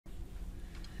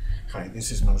Hi,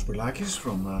 this is Manos Berlakis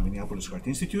from Minneapolis Heart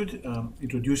Institute,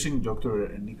 introducing Dr.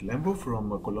 Nick Lembo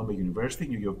from Columbia University,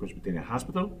 New York Presbyterian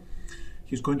Hospital.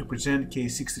 He's going to present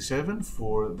case 67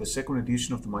 for the second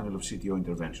edition of the Manual of CTO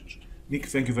Interventions. Nick,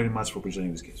 thank you very much for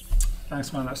presenting this case.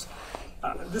 Thanks, Manos.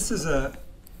 This is a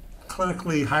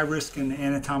clinically high-risk and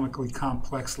anatomically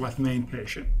complex left main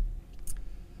patient.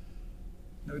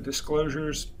 No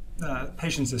disclosures.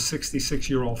 Patient's a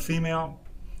 66-year-old female.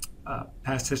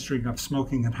 Past history of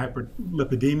smoking and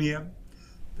hyperlipidemia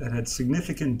that had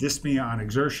significant dyspnea on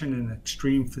exertion and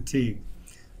extreme fatigue.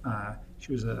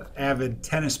 She was an avid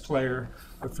tennis player,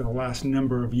 but for the last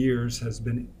number of years has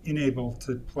been unable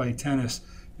to play tennis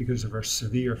because of her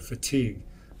severe fatigue,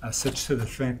 such to the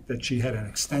fact that she had an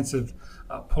extensive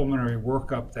pulmonary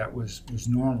workup that was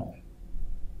normal.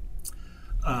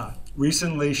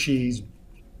 Recently, she's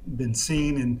been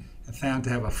seen and found to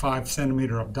have a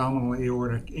 5-centimeter abdominal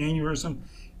aortic aneurysm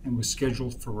and was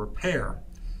scheduled for repair.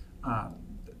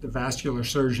 The vascular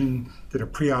surgeon did a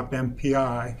pre-op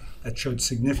MPI that showed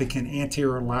significant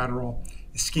anterior lateral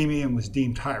ischemia and was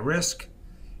deemed high risk.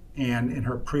 And in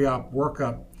her pre-op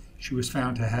workup, she was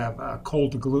found to have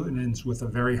cold agglutinins with a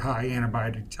very high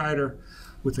antibiotic titer,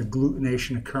 with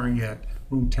agglutination occurring at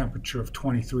room temperature of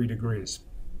 23 degrees.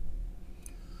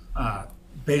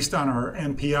 Based on her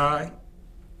MPI,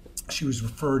 she was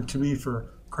referred to me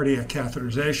for cardiac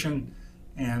catheterization,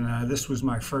 and this was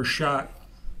my first shot.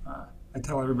 I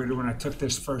tell everybody when I took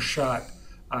this first shot,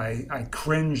 I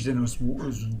cringed and was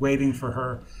waiting for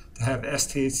her to have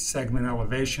ST segment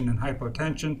elevation and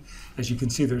hypotension. As you can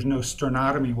see, there's no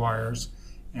sternotomy wires,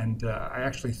 and I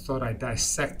actually thought I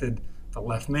dissected the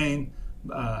left main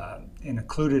and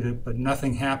occluded it, but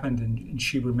nothing happened, and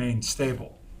she remained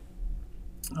stable.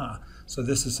 So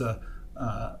this is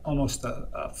almost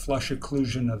a flush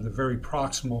occlusion of the very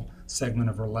proximal segment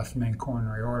of her left main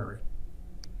coronary artery.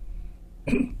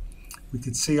 We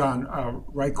could see on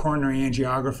right coronary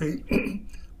angiography,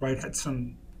 right had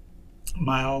some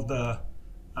mild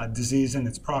disease in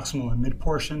its proximal and mid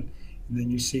portion, and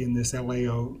then you see in this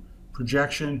LAO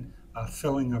projection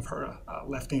filling of her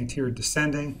left anterior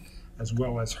descending, as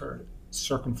well as her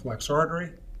circumflex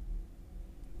artery.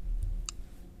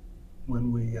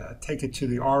 When we take it to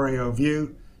the RAO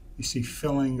view, you see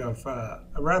filling of a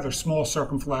rather small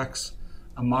circumflex,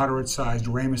 a moderate-sized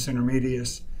ramus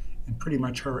intermedius, and pretty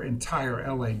much her entire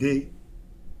LAD,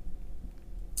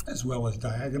 as well as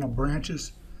diagonal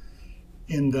branches.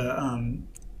 In the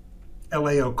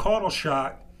LAO caudal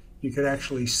shot, you could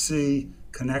actually see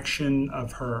connection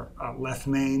of her left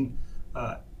main,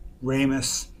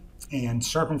 ramus, and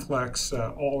circumflex.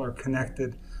 All are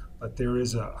connected, but there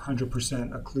is a 100%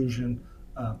 occlusion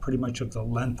pretty much of the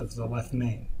length of the left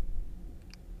main.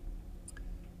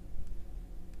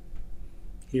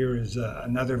 Here is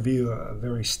another view, a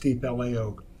very steep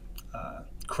LAO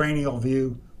cranial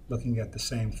view, looking at the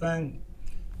same thing.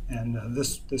 And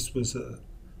this was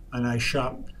a nice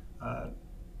shot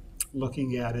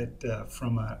looking at it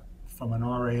from an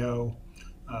RAO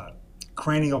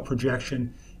cranial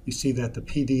projection. You see that the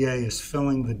PDA is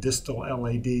filling the distal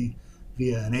LAD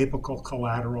via an apical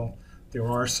collateral. There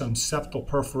are some septal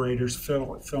perforators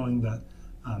filling the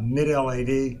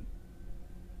mid-LAD.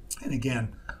 And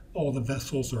again, all the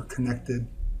vessels are connected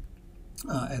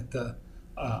at the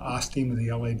ostium of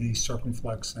the LAD,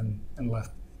 circumflex, and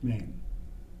left main.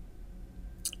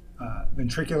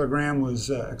 Ventriculogram was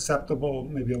acceptable,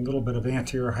 maybe a little bit of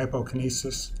anterior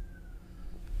hypokinesis.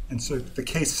 And so the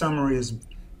case summary is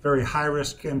very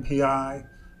high-risk MPI,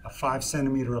 a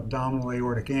 5-centimeter abdominal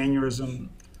aortic aneurysm,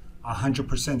 100%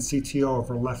 CTO of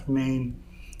her left main,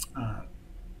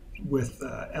 with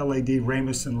LAD,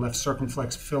 ramus, and left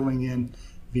circumflex filling in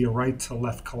via right to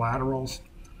left collaterals,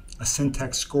 a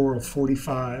syntax score of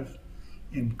 45,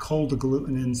 and cold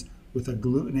agglutinins with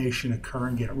agglutination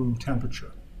occurring at room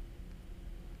temperature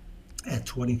at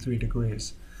 23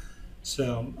 degrees.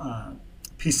 So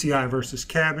PCI versus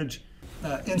cabbage.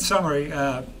 In summary,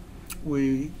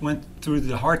 we went through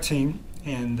the heart team,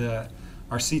 and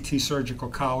our CT surgical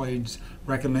colleagues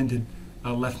recommended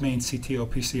left main CTO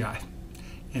PCI.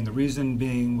 And the reason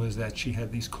being was that she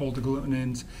had these cold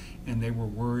agglutinins, and they were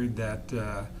worried that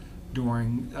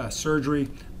during surgery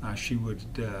she would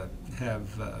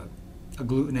have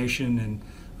agglutination, and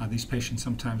these patients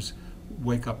sometimes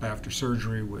wake up after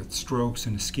surgery with strokes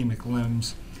and ischemic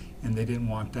limbs, and they didn't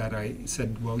want that. I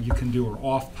said, well, you can do her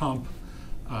off pump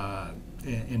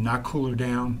and not cool her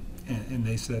down, and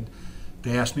they said,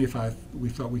 they asked me if we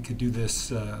thought we could do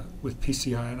this with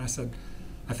PCI, and I said,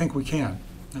 I think we can.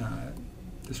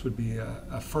 This would be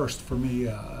a first for me,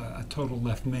 a total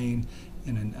left main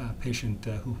in a patient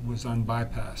who was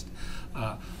unbypassed.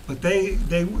 But they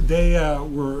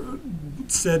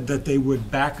said that they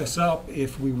would back us up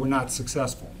if we were not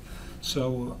successful.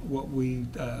 So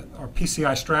our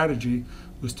PCI strategy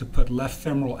was to put left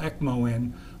femoral ECMO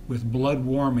in with blood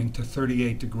warming to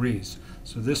 38 degrees.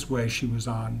 So this way she was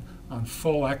on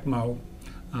full ECMO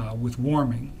with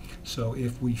warming. So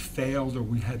if we failed or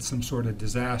we had some sort of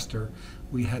disaster,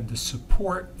 we had the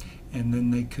support, and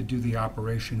then they could do the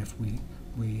operation if we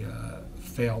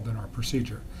failed in our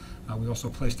procedure. We also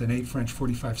placed an 8 French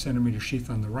 45 centimeter sheath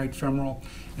on the right femoral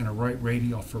and a right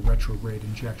radial for retrograde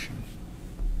injection.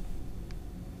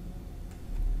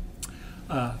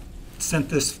 Sent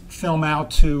this film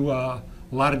out to a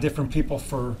lot of different people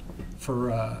for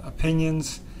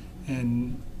opinions,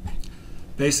 and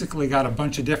basically got a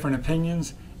bunch of different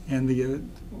opinions. And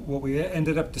what we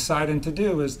ended up deciding to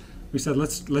do is we said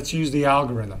let's use the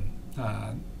algorithm.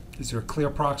 Is there a clear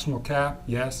proximal cap?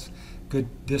 Yes. Good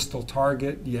distal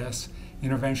target? Yes.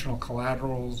 Interventional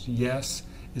collaterals? Yes.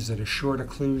 Is it a short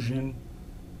occlusion?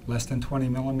 Less than 20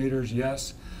 millimeters?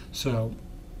 Yes. So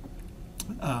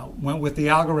went with the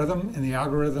algorithm, and the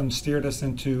algorithm steered us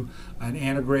into an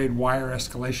antegrade wire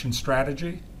escalation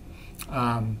strategy.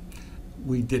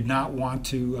 We did not want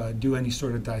to do any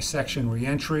sort of dissection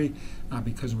reentry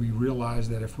because we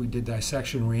realized that if we did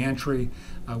dissection reentry,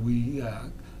 we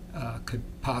could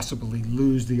possibly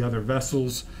lose the other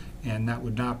vessels, and that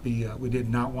would not be, we did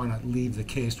not want to leave the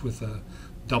case with a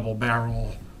double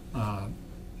barrel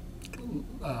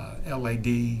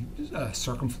LAD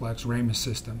circumflex ramus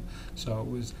system. So it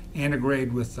was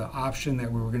antegrade with the option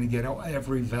that we were going to get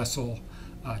every vessel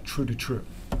true to true.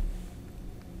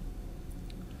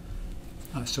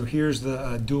 So here's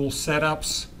the dual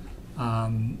setups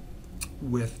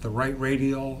with the right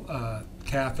radial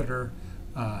catheter,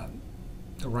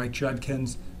 the right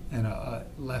Judkins, and a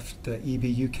left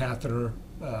EBU catheter,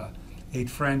 8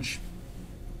 French.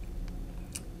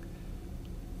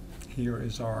 Here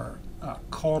is our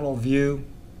caudal view.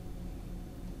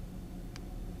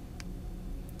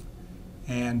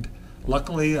 And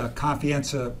luckily,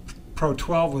 Confianza Pro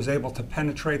 12 was able to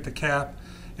penetrate the cap,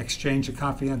 exchange the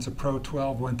Confianza Pro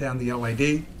 12, went down the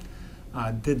LAD,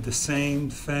 did the same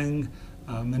thing,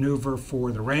 maneuver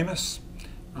for the ramus,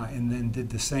 and then did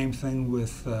the same thing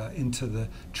with into the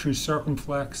true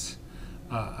circumflex.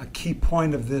 A key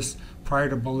point of this prior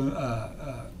to balloon,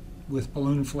 with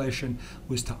balloon inflation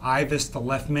was to IVUS the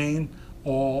left main.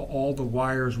 All the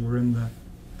wires were in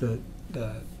the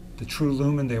true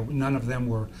lumen. None of them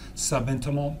were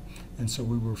subintimal, and so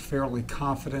we were fairly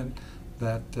confident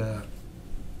that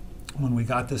when we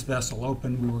got this vessel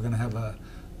open, we were going to have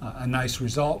a nice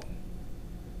result.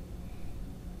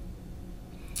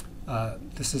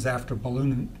 This is after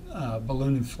balloon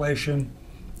inflation,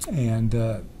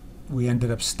 and we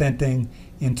ended up stenting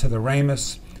into the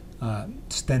ramus,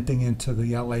 stenting into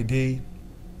the LAD.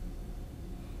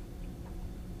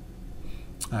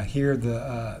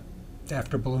 Here,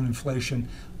 after balloon inflation,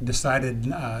 we decided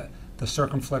the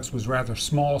circumflex was rather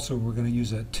small, so we're going to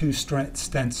use a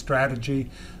 2-stent strategy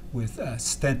with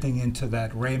stenting into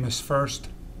that ramus first,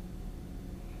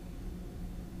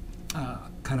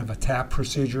 kind of a tap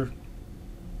procedure,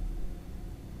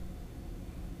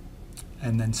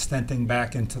 and then stenting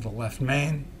back into the left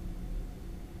main.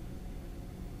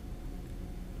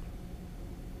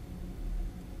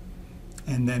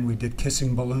 And then we did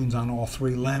kissing balloons on all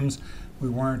 3 limbs. We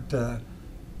weren't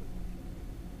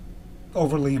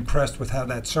overly impressed with how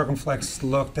that circumflex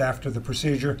looked after the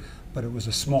procedure, but it was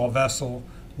a small vessel.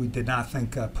 We did not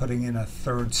think putting in a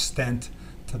 3rd stent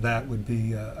to that would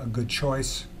be a good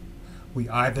choice. We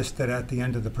IVUSed it at the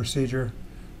end of the procedure.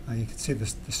 You can see the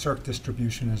circ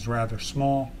distribution is rather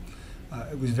small.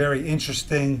 It was very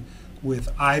interesting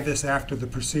with IVUS after the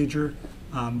procedure.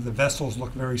 The vessels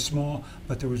look very small,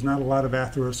 but there was not a lot of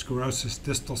atherosclerosis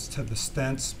distals to the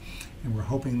stents, and we're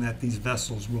hoping that these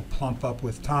vessels will plump up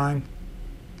with time.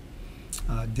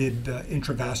 Did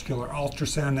intravascular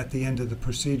ultrasound at the end of the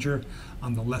procedure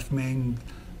on the left main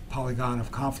polygon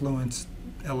of confluence,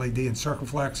 LAD and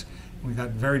circumflex. We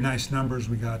got very nice numbers.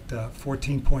 We got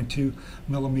 14.2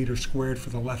 millimeters squared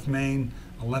for the left main,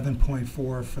 11.4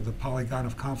 for the polygon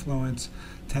of confluence,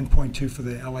 10.2 for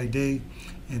the LAD,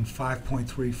 and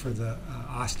 5.3 for the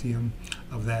ostium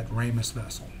of that ramus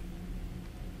vessel.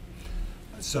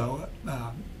 So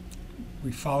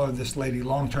we followed this lady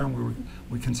long-term.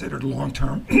 We considered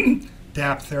long-term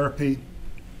DAP therapy.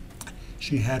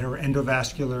 She had her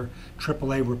endovascular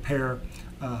AAA repair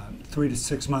 3 to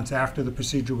 6 months after the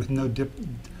procedure with no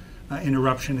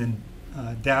interruption in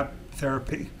DAP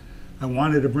therapy. I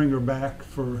wanted to bring her back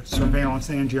for surveillance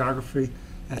angiography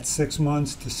at 6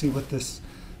 months to see what the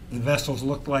vessels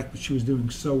looked like, but she was doing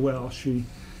so well. She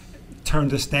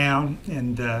turned us down,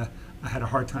 and I had a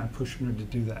hard time pushing her to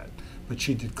do that. But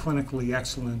she did clinically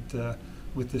excellent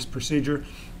with this procedure.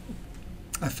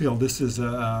 I feel this is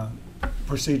a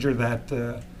procedure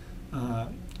that,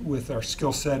 with our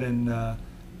skill set in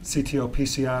CTO,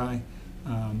 PCI,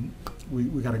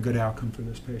 we got a good outcome for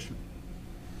this patient.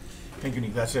 Thank you,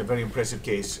 Nick. That's a very impressive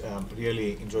case.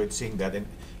 Really enjoyed seeing that. And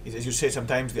as you say,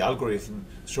 sometimes the algorithm,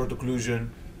 short occlusion,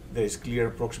 there is clear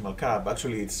proximal cap.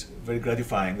 Actually, it's very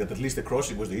gratifying that at least the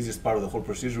crossing was the easiest part of the whole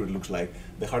procedure, it looks like.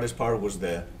 The hardest part was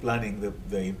the planning,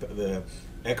 the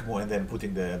ECMO, and then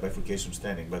putting the bifurcation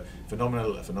stenting. But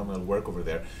phenomenal work over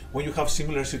there. When you have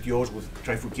similar CTOs with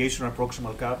trifurcation or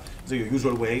proximal cap, is that your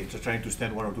usual way to trying to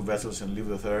stent one or two vessels and leave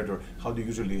the third, or how do you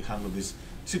usually handle this?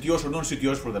 CTOs or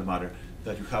non-CTOs for that matter,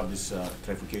 that you have this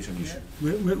trifurcation issue?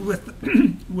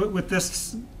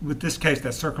 With this case,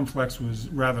 that circumflex was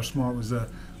rather small. It was a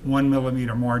 1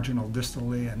 millimeter marginal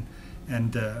distally,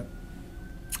 and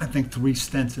I think 3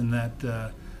 stents in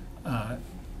that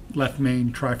left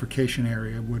main trifurcation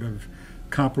area would have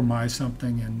compromised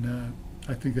something, and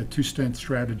I think a 2-stent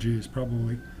strategy is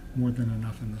probably more than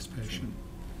enough in this patient.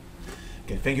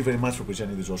 Okay, thank you very much for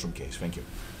presenting this awesome case. Thank you.